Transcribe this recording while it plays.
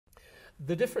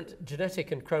The different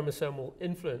genetic and chromosomal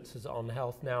influences on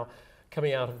health now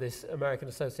coming out of this American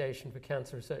Association for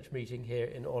Cancer Research meeting here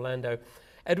in Orlando.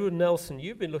 Edward Nelson,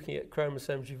 you've been looking at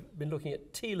chromosomes, you've been looking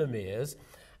at telomeres,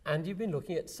 and you've been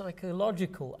looking at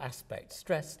psychological aspects,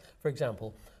 stress, for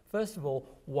example. First of all,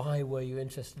 why were you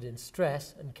interested in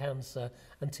stress and cancer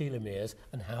and telomeres,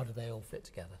 and how do they all fit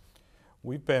together?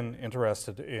 We've been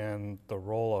interested in the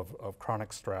role of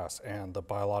chronic stress and the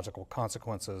biological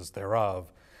consequences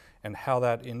thereof, and how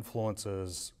that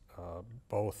influences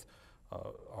both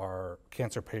our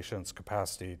cancer patients'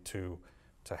 capacity to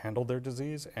handle their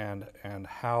disease, and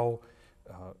how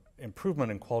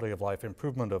improvement in quality of life,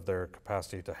 improvement of their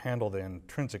capacity to handle the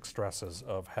intrinsic stresses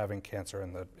of having cancer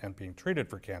and being treated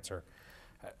for cancer,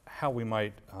 how we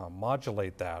might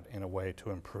modulate that in a way to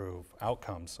improve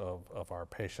outcomes of our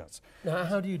patients. Now,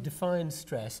 how do you define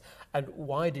stress, and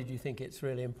why did you think it's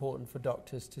really important for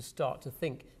doctors to start to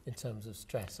think in terms of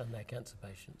stress on their cancer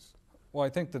patients? Well, I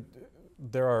think that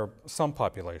there are some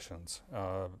populations,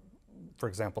 for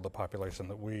example, the population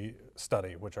that we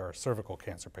study, which are cervical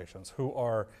cancer patients, who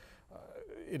are,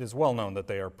 it is well known that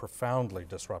they are profoundly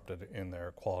disrupted in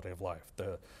their quality of life.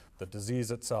 The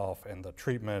disease itself and the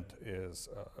treatment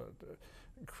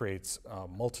creates a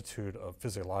multitude of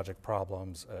physiologic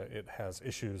problems. It has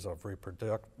issues of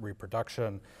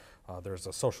reproduction. There's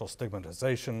a social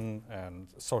stigmatization and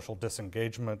social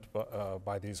disengagement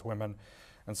by these women.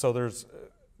 And so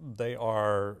they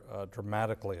are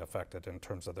dramatically affected in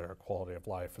terms of their quality of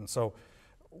life. And so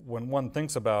when one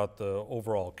thinks about the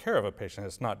overall care of a patient,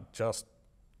 it's not just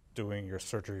doing your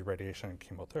surgery, radiation, and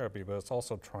chemotherapy, but it's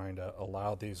also trying to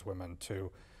allow these women to,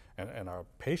 and our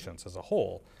patients as a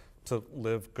whole, to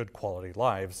live good quality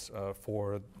lives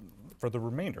for the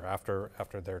remainder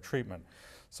after their treatment.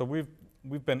 So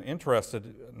we've been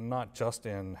interested not just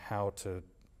in how to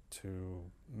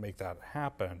make that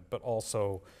happen, but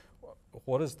also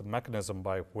what is the mechanism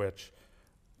by which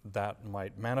that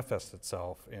might manifest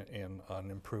itself in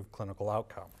an improved clinical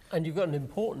outcome. And you've got an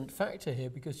important factor here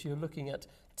because you're looking at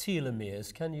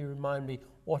telomeres. Can you remind me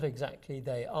what exactly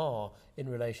they are in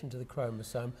relation to the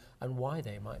chromosome and why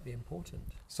they might be important?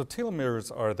 So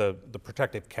telomeres are the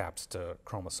protective caps to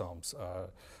chromosomes.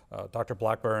 Dr.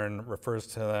 Blackburn refers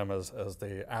to them as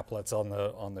the applets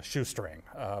on the shoestring,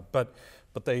 but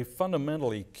they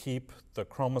fundamentally keep the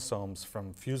chromosomes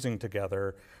from fusing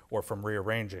together or from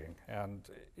rearranging. And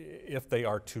if they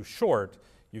are too short,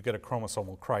 you get a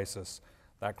chromosomal crisis.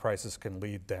 That crisis can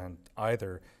lead then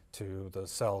either to the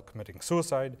cell committing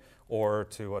suicide or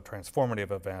to a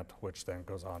transformative event, which then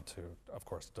goes on to, of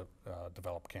course,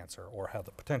 develop cancer or have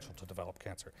the potential to develop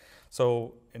cancer.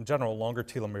 So in general, longer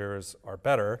telomeres are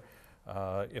better.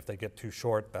 If they get too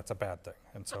short, that's a bad thing.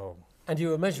 And you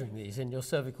were measuring these in your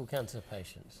cervical cancer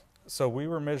patients? So we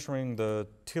were measuring the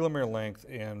telomere length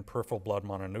in peripheral blood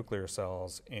mononuclear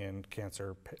cells in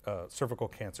cervical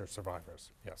cancer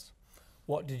survivors, yes.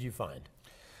 What did you find?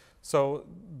 So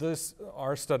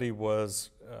our study was,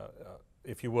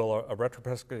 if you will, a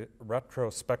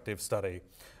retrospective study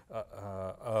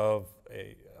of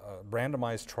a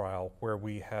randomized trial where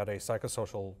we had a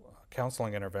psychosocial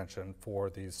counseling intervention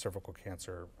for these cervical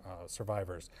cancer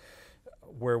survivors,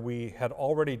 where we had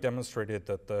already demonstrated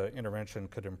that the intervention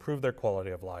could improve their quality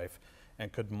of life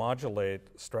and could modulate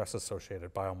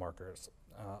stress-associated biomarkers.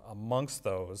 Amongst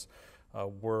those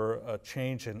were a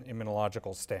change in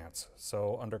immunological stance.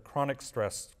 So under chronic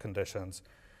stress conditions,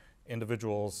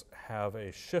 individuals have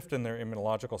a shift in their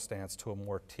immunological stance to a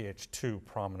more Th2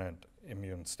 prominent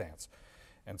immune stance.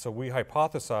 And so we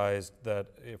hypothesized that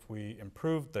if we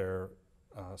improved their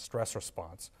stress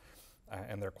response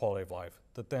and their quality of life,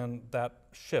 that then that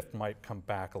shift might come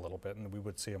back a little bit and we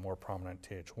would see a more prominent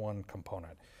Th1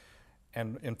 component.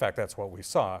 And in fact, that's what we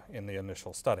saw in the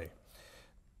initial study.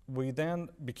 We then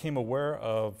became aware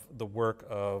of the work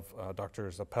of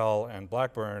Drs. Appel and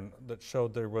Blackburn that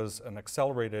showed there was an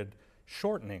accelerated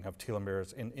shortening of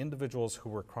telomeres in individuals who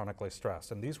were chronically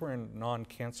stressed, and these were in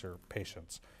non-cancer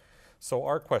patients. So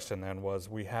our question then was,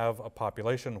 we have a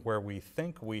population where we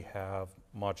think we have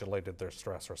modulated their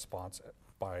stress response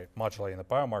by modulating the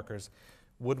biomarkers.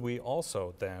 Would we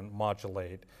also then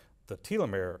modulate the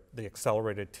telomere, the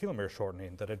accelerated telomere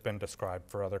shortening that had been described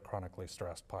for other chronically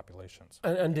stressed populations?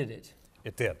 And did it?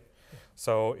 It did.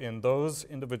 So in those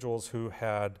individuals who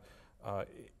had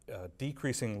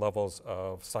decreasing levels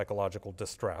of psychological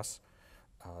distress,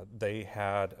 they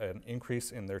had an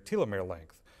increase in their telomere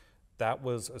length. That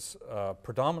was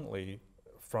predominantly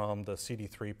from the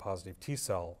CD3 positive T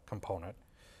cell component.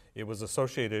 It was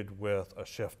associated with a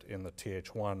shift in the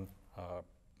Th1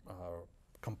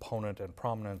 component and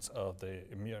prominence of the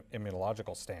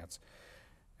immunological stance.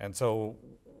 And so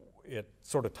it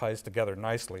sort of ties together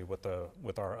nicely with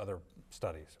our other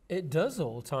studies. It does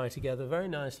all tie together very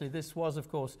nicely. This was, of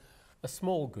course, a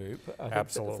small group. I think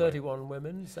Absolutely. 31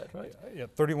 women, is that right? Yeah,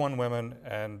 31 women,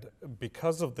 and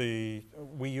because of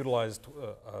we utilized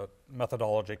a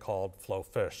methodology called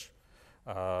FlowFish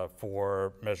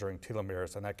for measuring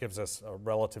telomeres, and that gives us a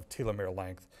relative telomere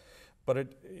length. But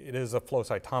it is a flow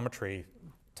cytometry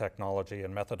technology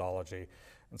and methodology,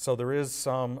 and so there is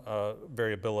some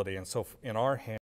variability. And so in our hands,